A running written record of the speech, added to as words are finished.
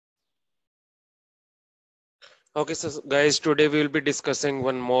Okay, so guys, today we will be discussing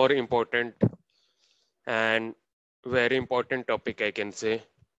one more important and very important topic, I can say,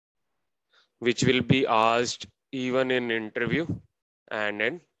 which will be asked even in interview and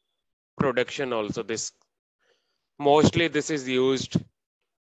in production also. This is used.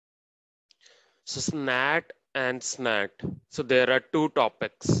 So SNAT and SNAT. So there are two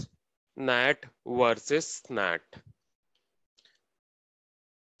topics, NAT versus SNAT.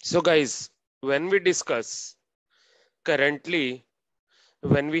 So guys, when we discuss currently,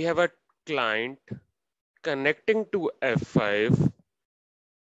 when we have a client connecting to F5,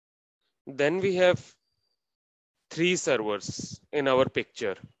 then we have three servers in our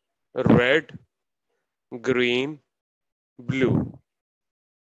picture: red, green, blue.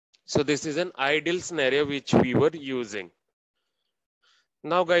 So this is an ideal scenario which we were using.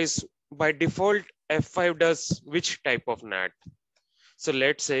 Now guys, by default, F5 does which type of NAT? So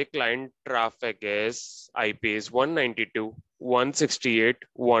let's say client traffic is IP is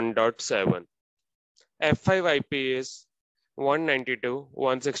 192.168.1.7. F5 IP is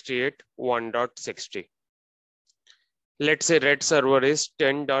 192.168.1.60. Let's say red server is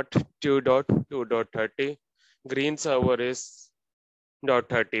 10.2.2.30, green server is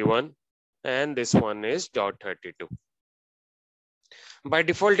 0.31, and this one is 0.32. By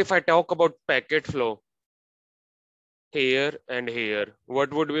default, if I talk about packet flow here and here,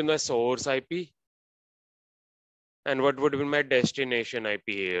 what would be my source IP and what would be my destination IP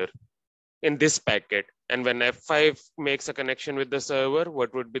here in this packet? And when F5 makes a connection with the server,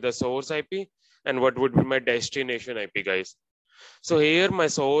 what would be the source IP and what would be my destination IP, guys? So here my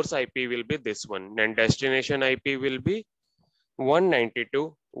source IP will be this one and destination IP will be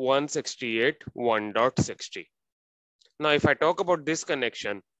 192.168.1.60. Now, if I talk about this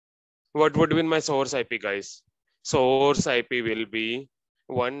connection, what would be my source IP, guys? Source IP will be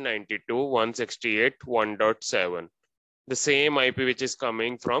 192.168.1.7, the same IP which is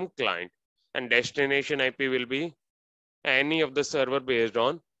coming from client, and destination IP will be any of the server based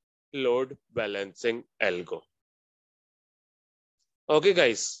on load balancing algo. Okay,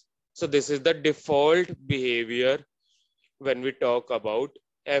 guys. So this is the default behavior when we talk about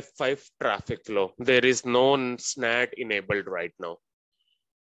F5 traffic flow. There is no SNAT enabled right now.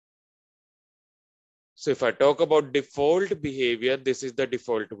 So if I talk about default behavior, this is the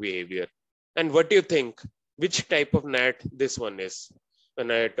default behavior. And what do you think? Which type of NAT this one is?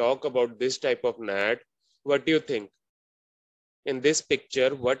 When I talk about this type of NAT, what do you think? In this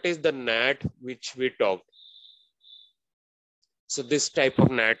picture, what is the NAT which we talked? So this type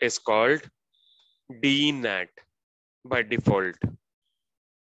of NAT is called DNAT by default.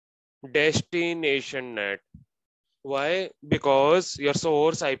 Destination NAT. Why? Because your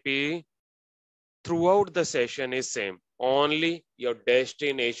source IP throughout the session is same. Only your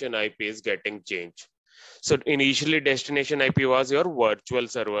destination IP is getting changed. So initially destination IP was your virtual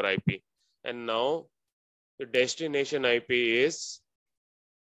server IP. And now the destination IP is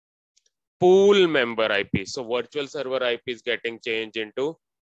pool member IP. So virtual server IP is getting changed into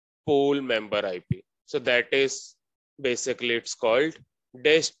pool member IP. So that is basically it's called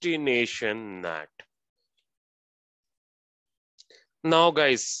destination NAT. Now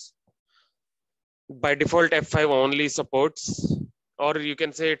guys, by default F5 only supports, or you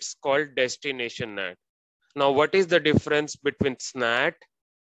can say it's called destination NAT. Now what is the difference between SNAT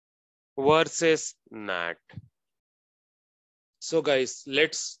versus NAT? So guys,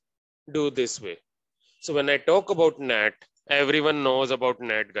 let's do this way. So when I talk about NAT, everyone knows about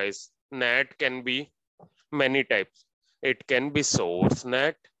NAT, guys. NAT can be many types. It can be source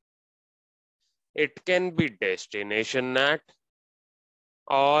NAT, it can be destination NAT,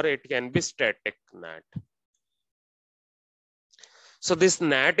 or it can be static NAT. So this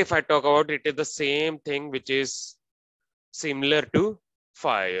NAT, if I talk about it, is the same thing which is similar to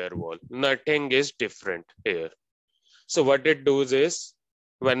firewall. Nothing is different here. So what it does is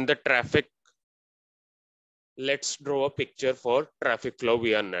when the traffic, let's draw a picture for traffic flow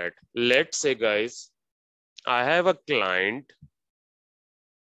via NAT. Let's say guys, I have a client.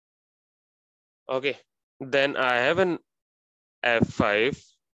 Okay, then I have an F5,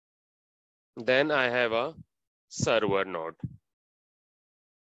 then I have a server node.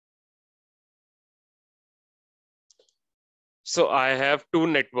 So I have two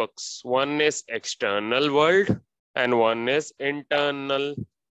networks. One is external world and one is internal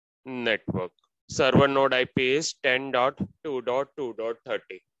network. Server node IP is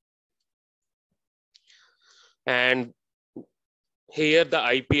 10.2.2.30. And here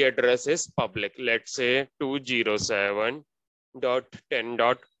the IP address is public. Let's say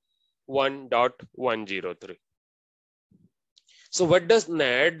 207.10.1.103. So what does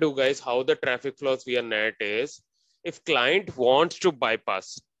NAT do, guys? How the traffic flows via NAT is, if client wants to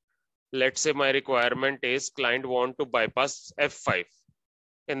bypass, let's say my requirement is client want to bypass F5.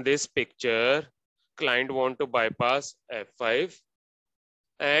 In this picture, client want to bypass F5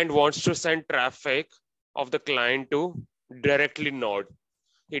 and wants to send traffic of the client to directly node.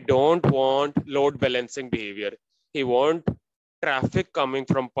 He don't want load balancing behavior. He want traffic coming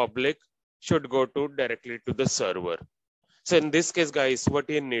from public should go to directly to the server. So in this case, guys, what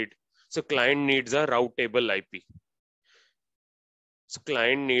you need? So client needs a routable IP. So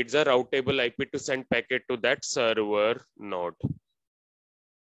client needs a routable IP to send packet to that server node.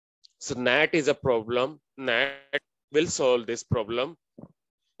 So NAT is a problem. NAT will solve this problem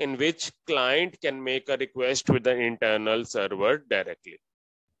in which client can make a request with the internal server directly.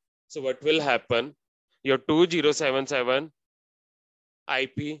 So what will happen? Your 2077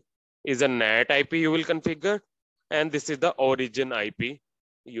 IP is a NAT IP you will configure, and this is the origin IP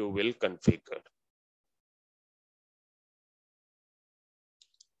you will configure.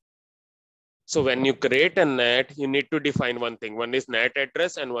 So when you create a NAT, you need to define one thing. One is NAT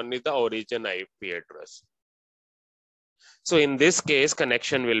address and one is the origin IP address. So in this case,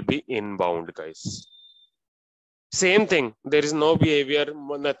 connection will be inbound, guys. Same thing, there is no behavior,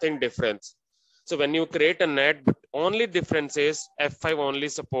 nothing difference. So when you create a NAT, only difference is F5 only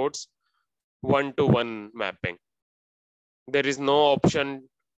supports one-to-one mapping. There is no option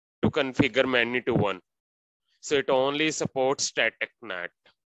to configure many to one. So it only supports static NAT.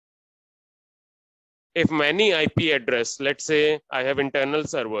 If many IP address, let's say I have internal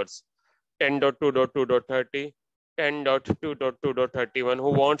servers, 10.2.2.30, 10.2.2.31, who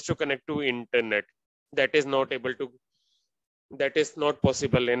wants to connect to internet, that is not able to, that is not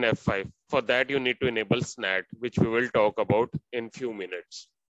possible in F5. For that, you need to enable Snat, which we will talk about in few minutes.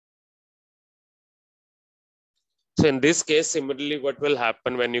 So in this case, similarly, what will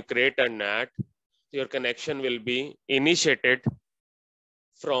happen when you create a NAT, your connection will be initiated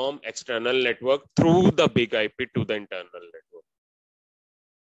from external network through the big IP to the internal network.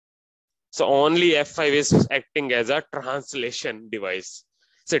 So only F5 is acting as a translation device.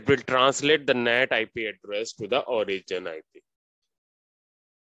 So it will translate the NAT IP address to the origin IP.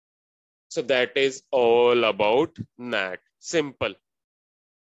 So that is all about NAT. Simple.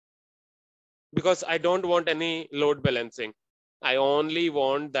 Because I don't want any load balancing. I only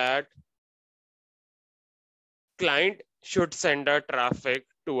want that client should send a traffic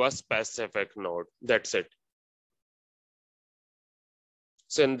to a specific node. That's it.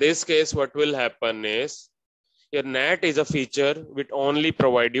 So in this case, what will happen is your NAT is a feature which only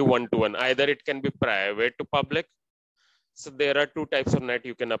provide you one-to-one. Either it can be private to public. So there are two types of NAT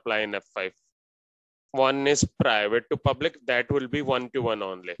you can apply in F5. One is private to public, that will be one-to-one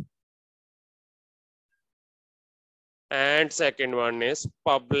only. And second one is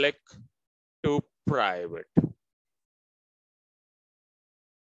public to private.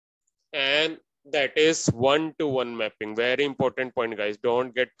 And that is one-to-one mapping. Very important point, guys.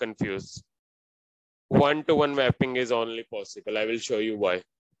 Don't get confused. One-to-one mapping is only possible. I will show you why.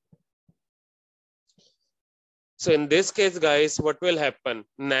 So in this case, guys, what will happen?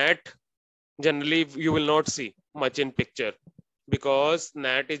 NAT, generally you will not see much in picture because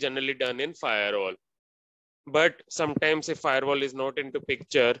NAT is generally done in firewall. But sometimes if firewall is not into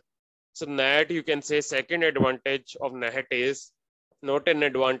picture, so NAT, you can say second advantage of NAT is not an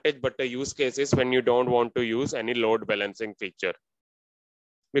advantage, but a use case is when you don't want to use any load balancing feature.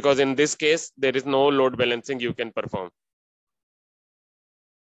 Because in this case, there is no load balancing you can perform.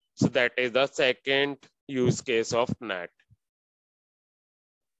 So that is the second use case of NAT.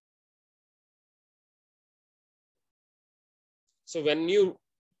 So when you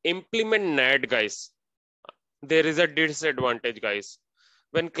implement NAT, guys, there is a disadvantage, guys.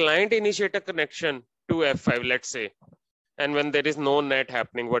 When client initiate a connection to F5, let's say, and when there is no NAT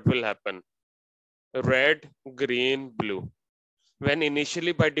happening, what will happen? Red, green, blue. When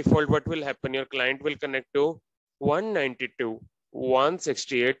initially by default, what will happen? Your client will connect to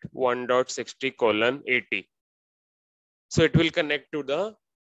 192.168.1.60:80. So it will connect to the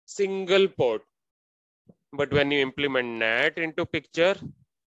single port. But when you implement NAT into picture,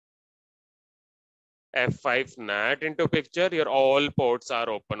 F5 NAT into picture, your all ports are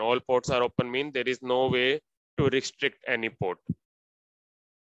open. All ports are open mean there is no way to restrict any port.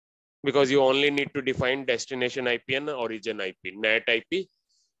 Because you only need to define destination IP and origin IP, NAT IP.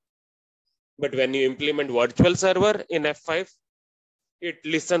 But when you implement virtual server in F5, it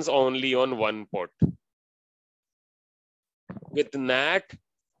listens only on one port. With NAT,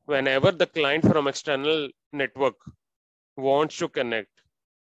 whenever the client from external network wants to connect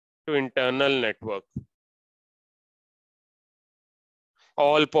to internal network,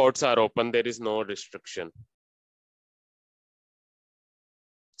 All ports are open. There is no restriction.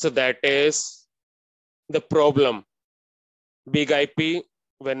 So that is the problem. Big IP,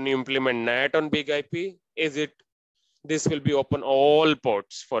 when you implement NAT on big IP, this will be open all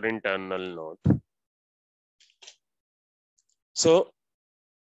ports for internal node. So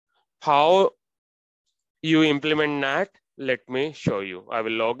how you implement NAT? Let me show you. I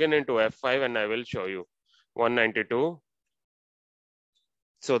will log in into F5 and I will show you 192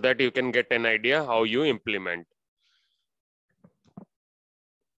 so that you can get an idea how you implement.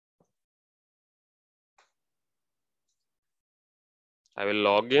 I will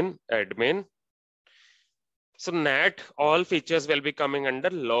log in admin. So NAT, all features will be coming under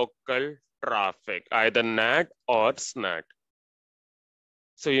local traffic, either NAT or Snat.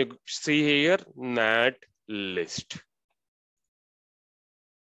 So you see here NAT list.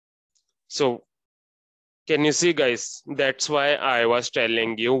 So can you see, guys? That's why I was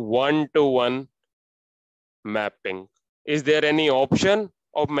telling you one-to-one mapping. Is there any option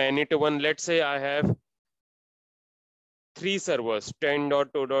of many-to-one? Let's say I have 3 servers,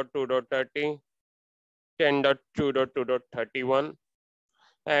 10.2.2.30, 10.2.2.31,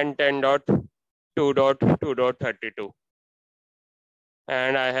 and 10.2.2.32.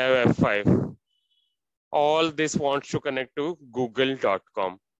 And I have F5. All this wants to connect to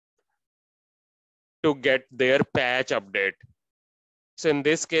google.com to get their patch update. So in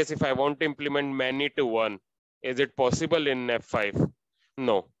this case, if I want to implement many-to-one, is it possible in F5?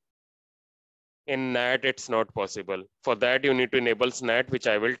 No. In NAT, it's not possible. For that, you need to enable SNAT, which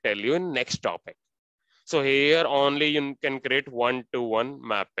I will tell you in next topic. So here only you can create one-to-one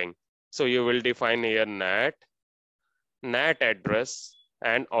mapping. So you will define here NAT, NAT address,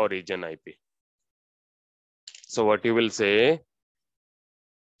 and origin IP. So what you will say,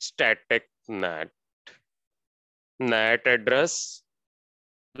 static NAT. NAT address,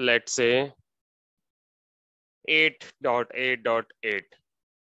 let's say 8.8.8.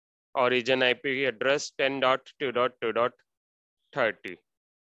 Origin IP address 10.2.2.30.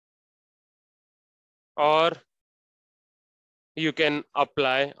 Or you can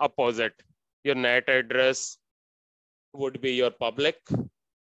apply opposite. Your NAT address would be your public,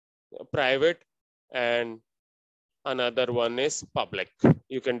 private, and another one is public.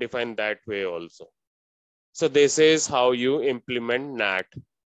 You can define that way also. So this is how you implement NAT.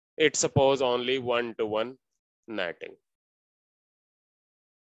 It suppose only one-to-one NATing.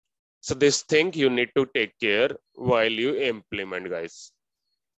 So this thing you need to take care while you implement, guys.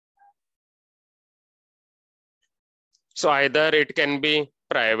 So either it can be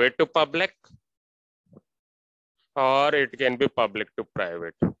private to public or it can be public to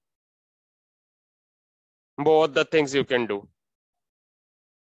private. Both the things you can do.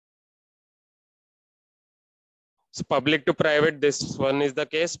 So public to private, this one is the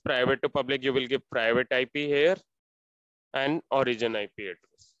case. Private to public, you will give private IP here and origin IP address.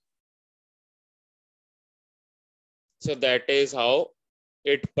 So that is how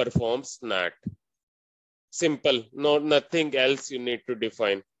it performs NAT. Simple, nothing else you need to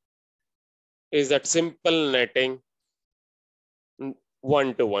define. Is that simple netting,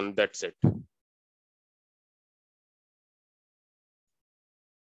 one-to-one, that's it.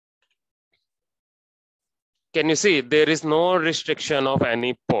 Can you see there is no restriction of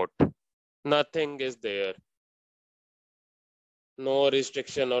any port? Nothing is there. No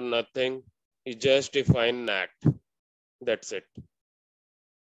restriction or nothing. You just define NAT. That's it.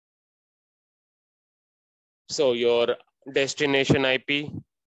 So your destination IP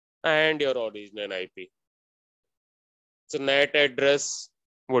and your origin IP. So NAT address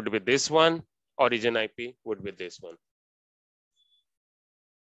would be this one. Origin IP would be this one.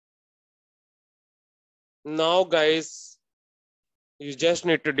 Now, guys, you just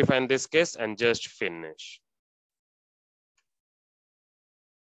need to define this case and just finish.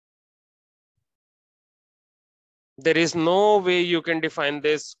 There is no way you can define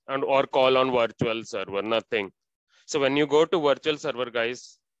this or call on virtual server, nothing. So when you go to virtual server,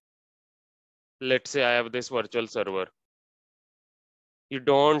 guys, let's say I have this virtual server. You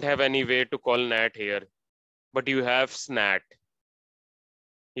don't have any way to call NAT here, but you have SNAT.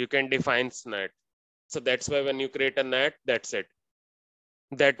 You can define SNAT. So that's why when you create a NAT, that's it.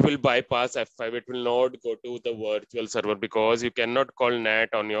 That will bypass F5. It will not go to the virtual server because you cannot call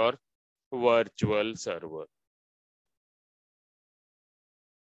NAT on your virtual server.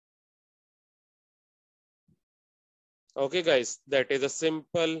 Okay, guys, that is a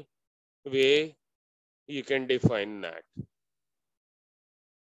simple way you can define NAT.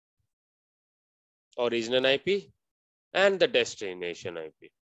 Origin IP and the destination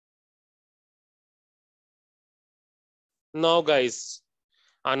IP. Now, guys,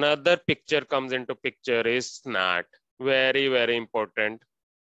 Another picture comes into picture is Snat. Very, very important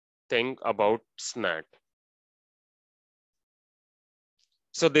thing about Snat.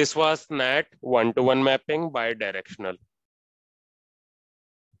 So this was Snat one-to-one mapping bi-directional.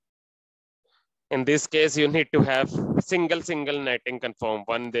 In this case, you need to have single netting confirm,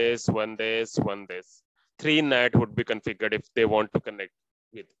 one this, one this, one this. 3 NAT would be configured if they want to connect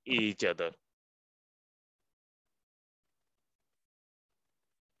with each other.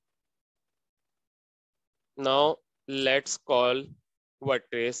 Now let's call what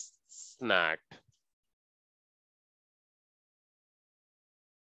is Snat.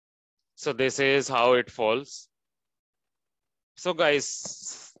 So this is how it falls. So guys,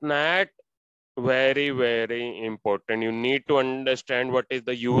 Snat, very, very important. You need to understand what is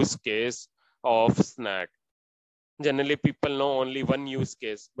the use case of Snat. Generally, people know only one use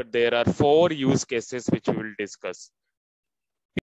case, but there are 4 use cases which we will discuss.